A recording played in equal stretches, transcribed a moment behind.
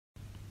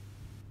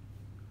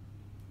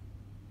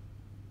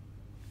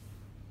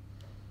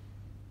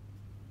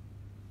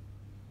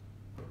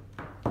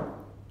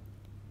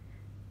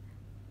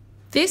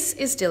This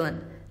is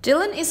Dylan.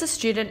 Dylan is a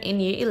student in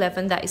Year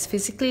 11 that is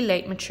physically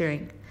late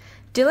maturing.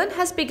 Dylan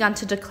has begun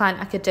to decline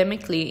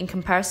academically in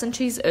comparison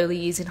to his early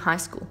years in high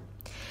school.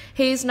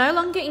 He is no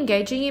longer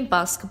engaging in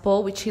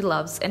basketball, which he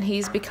loves, and he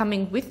is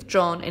becoming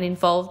withdrawn and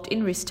involved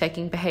in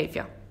risk-taking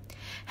behaviour.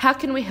 How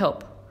can we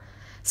help?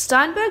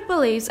 Steinberg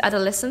believes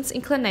adolescents'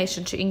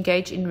 inclination to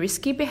engage in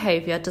risky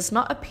behaviour does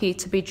not appear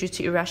to be due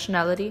to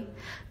irrationality,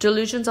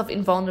 delusions of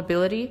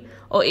invulnerability,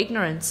 or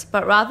ignorance,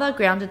 but rather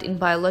grounded in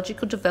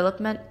biological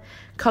development,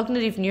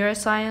 cognitive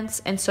neuroscience,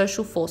 and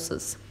social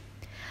forces.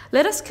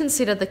 Let us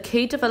consider the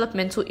key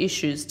developmental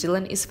issues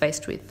Dylan is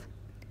faced with.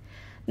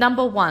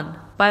 Number 1.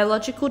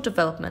 Biological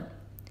development.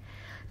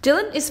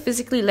 Dylan is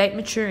physically late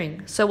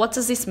maturing, so what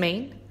does this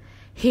mean?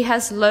 He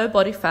has low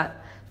body fat,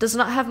 does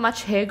not have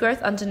much hair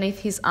growth underneath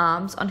his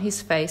arms, on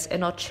his face,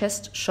 and on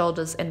chest,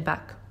 shoulders, and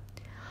back.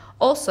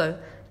 Also,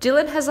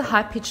 Dylan has a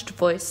high-pitched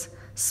voice,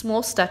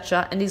 small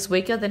stature, and is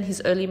weaker than his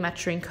early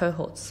maturing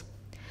cohorts.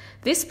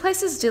 This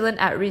places Dylan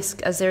at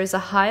risk as there is a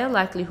higher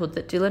likelihood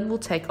that Dylan will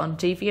take on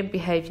deviant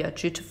behaviour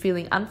due to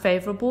feeling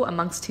unfavourable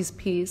amongst his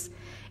peers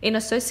in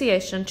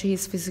association to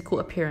his physical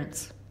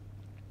appearance.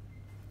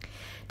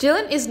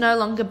 Dylan is no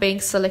longer being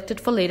selected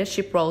for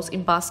leadership roles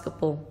in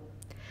basketball.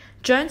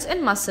 Jones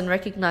and Musson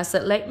recognise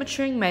that late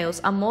maturing males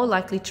are more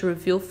likely to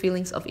reveal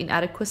feelings of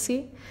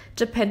inadequacy,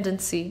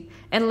 dependency,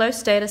 and low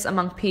status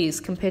among peers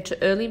compared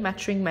to early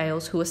maturing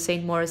males who are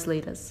seen more as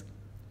leaders.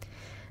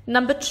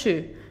 Number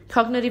 2.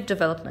 Cognitive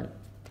development.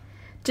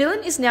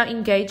 Dylan is now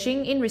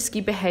engaging in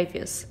risky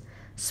behaviours,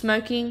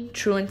 smoking,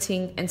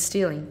 truanting, and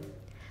stealing.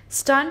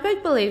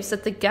 Steinberg believes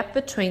that the gap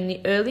between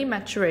the early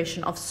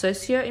maturation of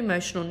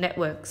socio-emotional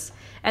networks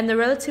and the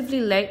relatively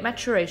late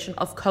maturation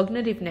of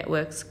cognitive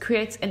networks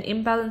creates an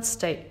imbalanced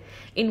state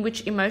in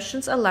which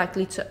emotions are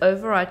likely to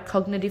override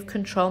cognitive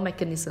control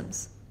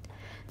mechanisms.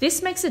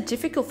 This makes it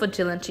difficult for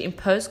Dylan to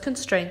impose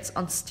constraints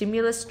on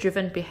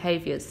stimulus-driven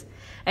behaviours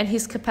and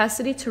his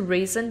capacity to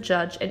reason,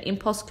 judge, and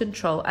impulse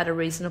control at a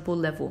reasonable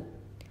level.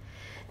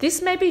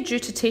 This may be due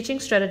to teaching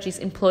strategies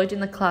employed in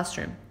the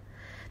classroom.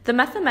 The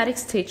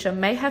mathematics teacher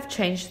may have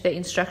changed their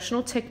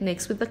instructional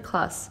techniques with the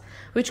class,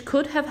 which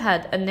could have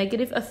had a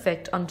negative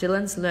effect on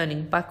Dylan's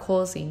learning by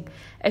causing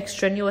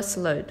extraneous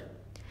load.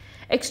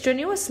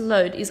 Extraneous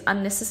load is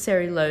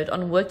unnecessary load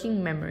on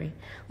working memory,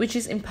 which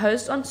is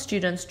imposed on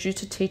students due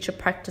to teacher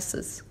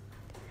practices.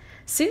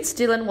 Since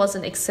Dylan was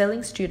an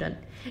excelling student,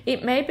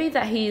 it may be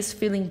that he is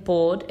feeling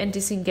bored and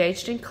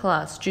disengaged in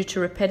class due to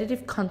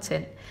repetitive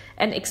content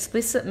and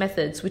explicit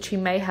methods which he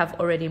may have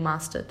already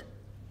mastered.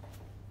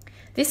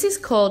 This is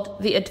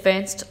called the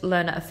advanced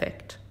learner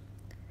effect.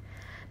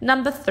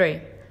 Number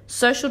 3.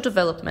 Social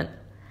development.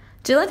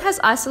 Dylan has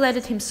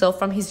isolated himself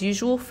from his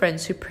usual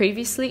friends who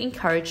previously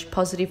encouraged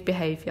positive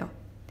behaviour.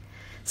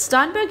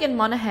 Steinberg and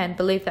Monahan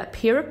believe that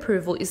peer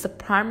approval is the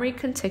primary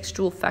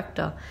contextual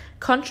factor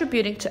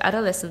contributing to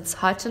adolescents'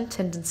 heightened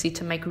tendency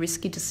to make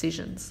risky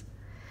decisions.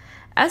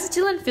 As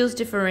Dylan feels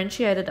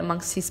differentiated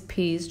amongst his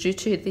peers due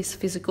to this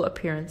physical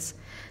appearance,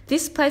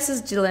 this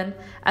places Dylan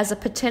as a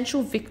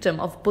potential victim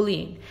of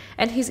bullying,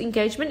 and his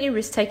engagement in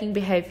risk-taking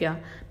behaviour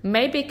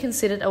may be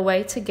considered a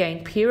way to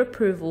gain peer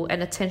approval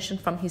and attention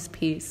from his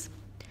peers.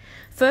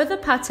 Further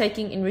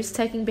partaking in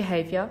risk-taking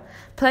behaviour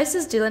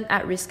places Dylan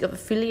at risk of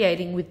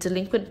affiliating with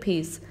delinquent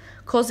peers,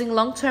 causing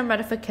long-term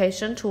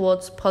ratification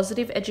towards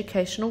positive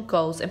educational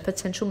goals and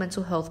potential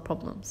mental health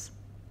problems.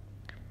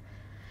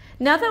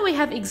 Now that we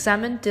have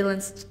examined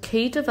Dylan's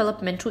key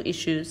developmental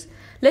issues,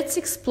 let's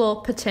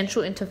explore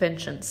potential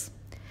interventions.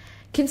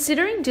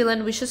 Considering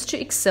Dylan wishes to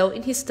excel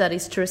in his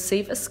studies to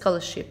receive a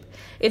scholarship,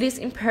 it is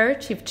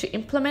imperative to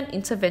implement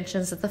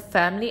interventions that the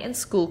family and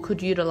school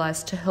could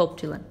utilise to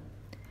help Dylan.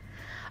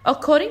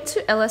 According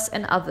to Ellis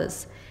and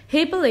others,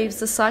 he believes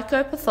the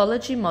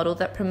psychopathology model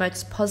that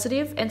promotes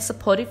positive and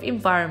supportive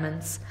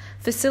environments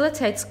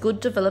facilitates good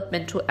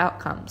developmental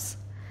outcomes: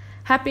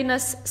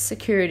 happiness,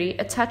 security,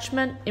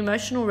 attachment,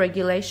 emotional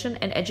regulation,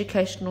 and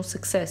educational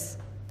success,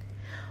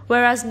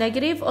 whereas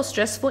negative or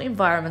stressful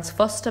environments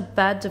foster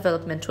bad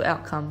developmental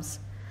outcomes: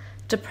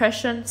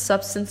 depression,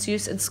 substance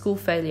use, and school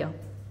failure.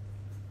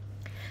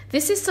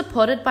 This is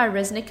supported by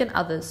Resnick and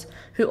others,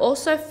 who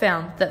also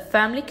found that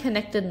family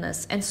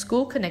connectedness and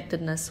school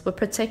connectedness were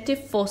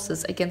protective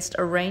forces against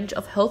a range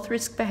of health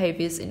risk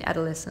behaviours in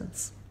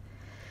adolescence.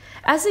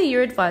 As a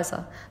year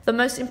advisor, the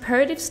most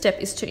imperative step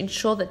is to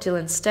ensure that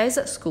Dylan stays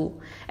at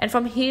school, and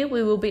from here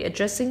we will be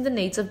addressing the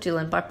needs of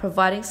Dylan by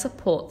providing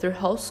support through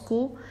whole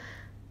school,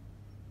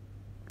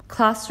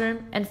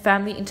 classroom, and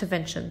family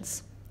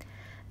interventions.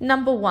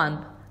 Number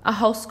 1. A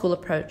whole school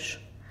approach.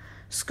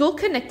 School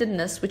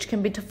connectedness, which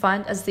can be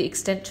defined as the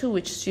extent to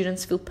which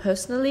students feel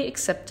personally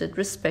accepted,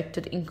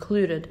 respected,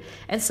 included,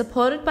 and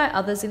supported by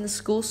others in the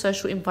school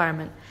social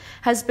environment,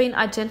 has been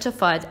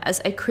identified as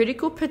a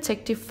critical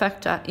protective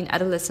factor in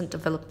adolescent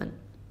development.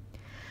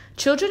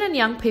 Children and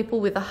young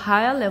people with a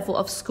higher level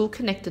of school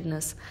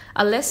connectedness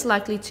are less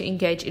likely to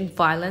engage in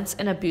violence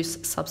and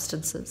abuse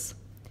substances.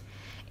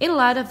 In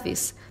light of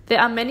this,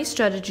 there are many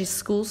strategies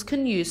schools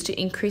can use to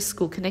increase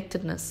school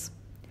connectedness.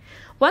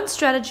 One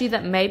strategy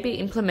that may be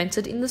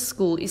implemented in the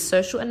school is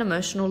social and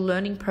emotional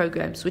learning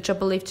programs, which are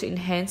believed to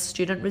enhance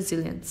student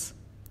resilience.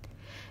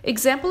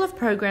 Example of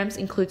programs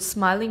include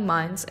Smiling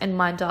Minds and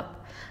Mind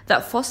Up,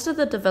 that foster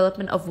the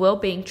development of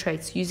well-being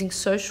traits using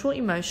social,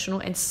 emotional,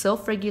 and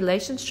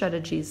self-regulation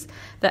strategies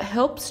that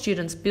help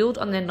students build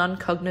on their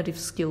non-cognitive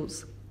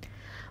skills.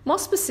 More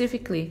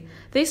specifically,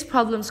 these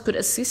problems could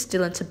assist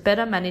Dylan to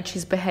better manage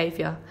his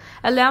behaviour,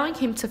 allowing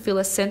him to feel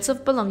a sense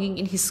of belonging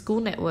in his school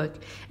network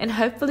and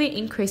hopefully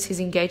increase his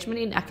engagement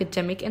in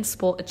academic and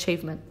sport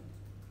achievement.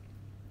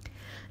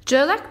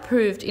 Gerlach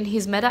proved in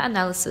his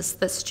meta-analysis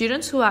that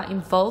students who are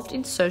involved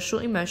in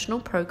social-emotional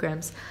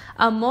programs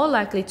are more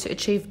likely to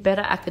achieve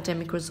better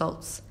academic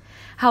results.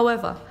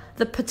 However,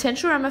 the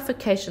potential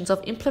ramifications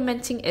of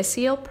implementing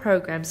SEL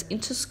programs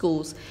into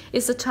schools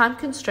is the time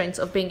constraints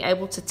of being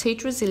able to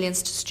teach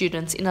resilience to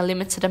students in a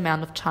limited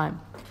amount of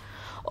time.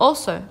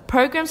 Also,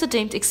 programs are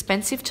deemed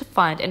expensive to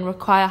find and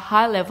require a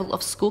high level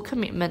of school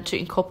commitment to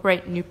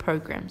incorporate new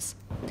programs.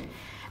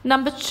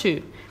 Number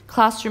 2,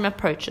 classroom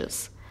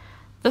approaches.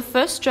 The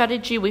first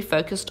strategy we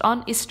focused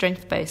on is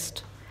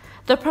strength-based.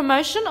 The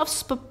promotion of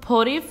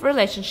supportive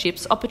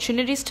relationships,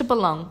 opportunities to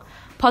belong,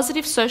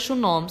 positive social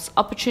norms,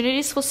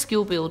 opportunities for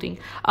skill building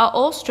are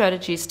all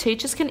strategies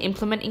teachers can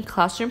implement in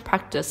classroom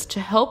practice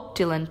to help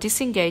Dylan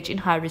disengage in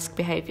high-risk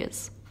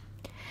behaviours.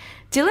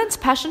 Dylan's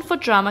passion for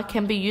drama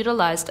can be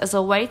utilised as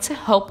a way to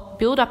help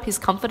build up his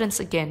confidence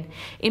again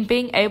in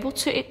being able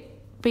to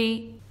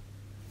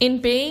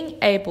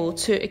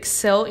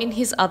excel in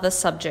his other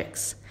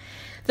subjects.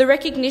 The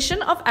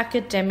recognition of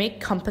academic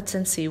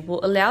competency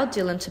will allow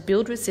Dylan to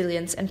build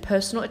resilience and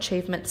personal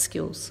achievement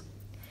skills.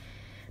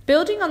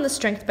 Building on the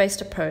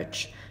strength-based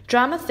approach,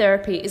 drama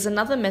therapy is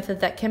another method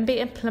that can be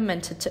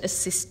implemented to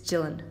assist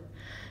Dylan.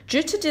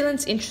 Due to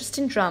Dylan's interest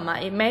in drama,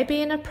 it may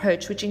be an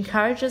approach which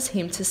encourages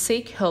him to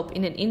seek help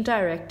in an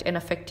indirect and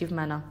effective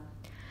manner.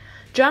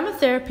 Drama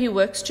therapy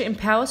works to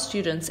empower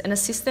students and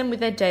assist them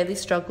with their daily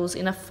struggles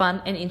in a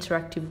fun and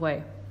interactive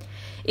way.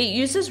 It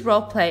uses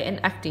role play and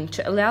acting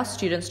to allow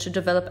students to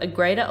develop a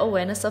greater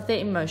awareness of their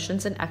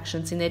emotions and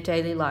actions in their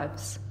daily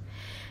lives.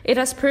 It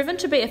has proven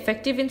to be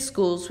effective in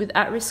schools with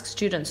at-risk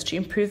students to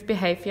improve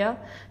behaviour,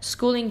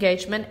 school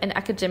engagement, and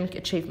academic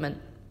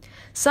achievement.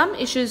 Some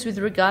issues with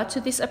regard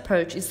to this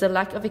approach is the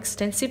lack of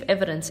extensive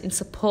evidence in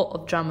support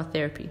of drama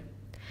therapy.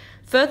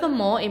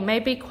 Furthermore, it may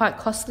be quite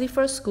costly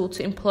for a school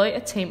to employ a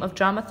team of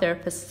drama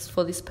therapists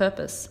for this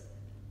purpose.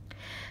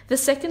 The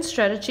second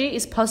strategy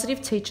is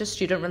positive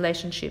teacher-student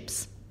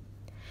relationships.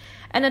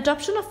 An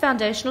adoption of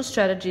foundational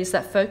strategies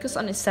that focus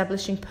on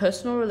establishing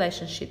personal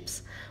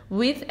relationships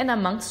with and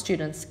amongst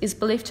students is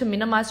believed to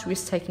minimize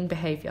risk-taking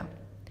behavior.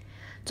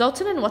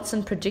 Dalton and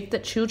Watson predict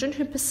that children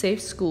who perceive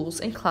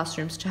schools and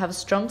classrooms to have a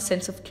strong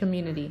sense of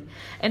community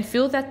and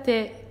feel that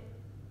their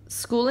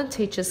school and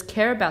teachers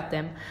care about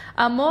them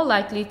are more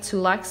likely to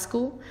like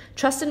school,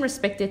 trust and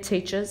respect their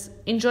teachers,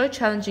 enjoy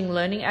challenging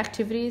learning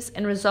activities,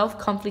 and resolve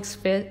conflicts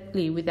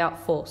fairly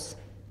without force.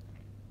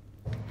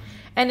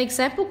 An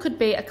example could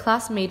be a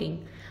class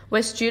meeting,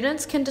 where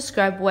students can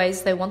describe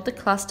ways they want the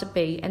class to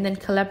be and then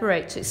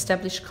collaborate to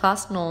establish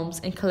class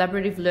norms and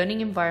collaborative learning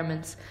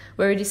environments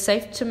where it is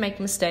safe to make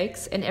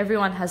mistakes and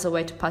everyone has a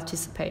way to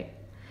participate.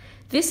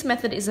 This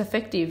method is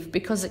effective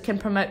because it can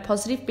promote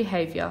positive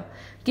behaviour,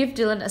 give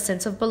Dylan a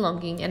sense of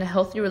belonging and a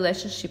healthy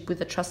relationship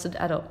with a trusted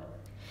adult.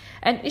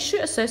 An issue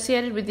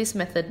associated with this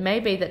method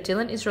may be that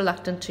Dylan is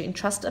reluctant to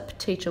entrust a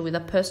teacher with a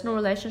personal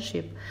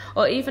relationship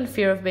or even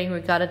fear of being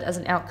regarded as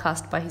an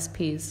outcast by his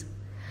peers.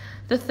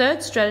 The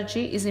third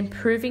strategy is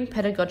improving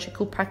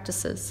pedagogical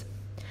practices.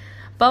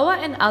 Boa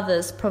and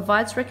others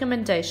provides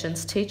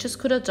recommendations teachers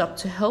could adopt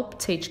to help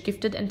teach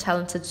gifted and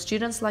talented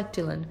students like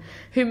Dylan,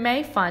 who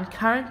may find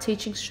current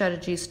teaching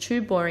strategies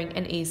too boring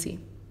and easy.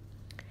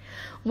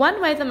 One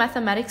way the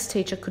mathematics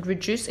teacher could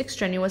reduce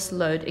extraneous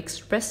load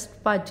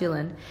expressed by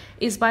Dylan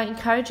is by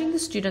encouraging the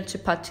student to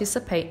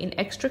participate in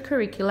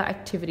extracurricular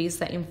activities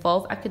that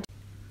involve academic.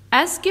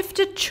 As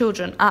gifted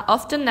children are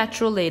often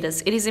natural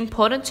leaders, it is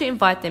important to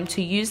invite them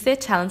to use their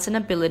talents and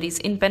abilities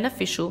in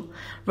beneficial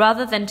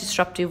rather than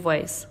disruptive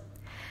ways.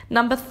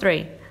 Number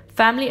 3,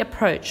 family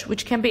approach,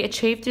 which can be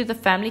achieved through the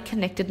family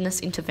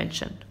connectedness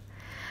intervention.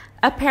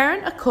 A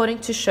parent, according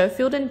to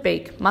Schofield and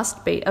Beek,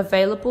 must be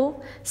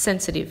available,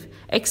 sensitive,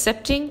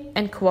 accepting,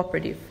 and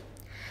cooperative.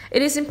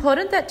 It is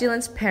important that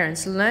Dylan's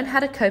parents learn how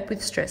to cope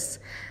with stress,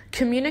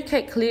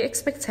 communicate clear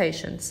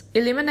expectations,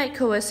 eliminate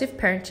coercive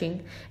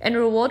parenting, and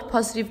reward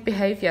positive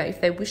behaviour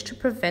if they wish to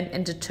prevent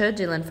and deter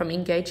Dylan from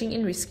engaging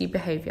in risky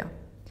behaviour.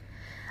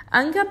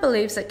 Unger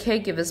believes that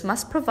caregivers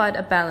must provide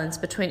a balance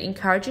between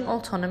encouraging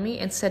autonomy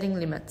and setting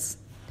limits.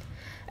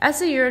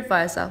 As a year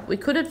advisor, we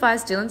could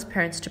advise Dylan's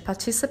parents to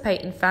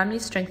participate in family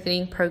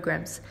strengthening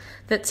programs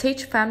that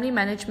teach family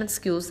management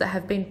skills that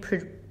have been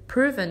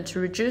proven to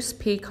reduce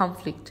peer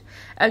conflict,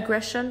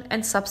 aggression,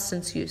 and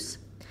substance use.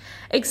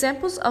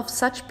 Examples of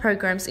such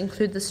programs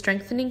include the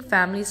Strengthening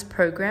Families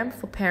program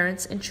for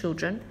parents and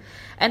children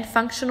and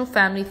functional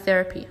family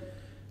therapy.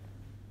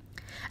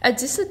 A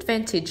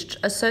disadvantage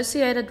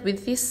associated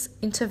with this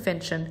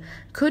intervention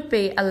could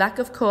be a lack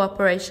of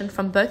cooperation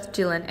from both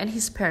Dylan and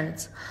his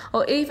parents,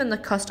 or even the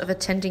cost of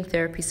attending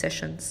therapy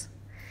sessions.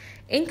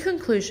 In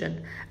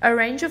conclusion, a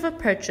range of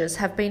approaches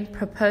have been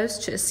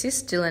proposed to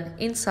assist Dylan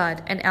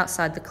inside and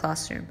outside the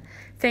classroom.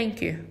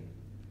 Thank you.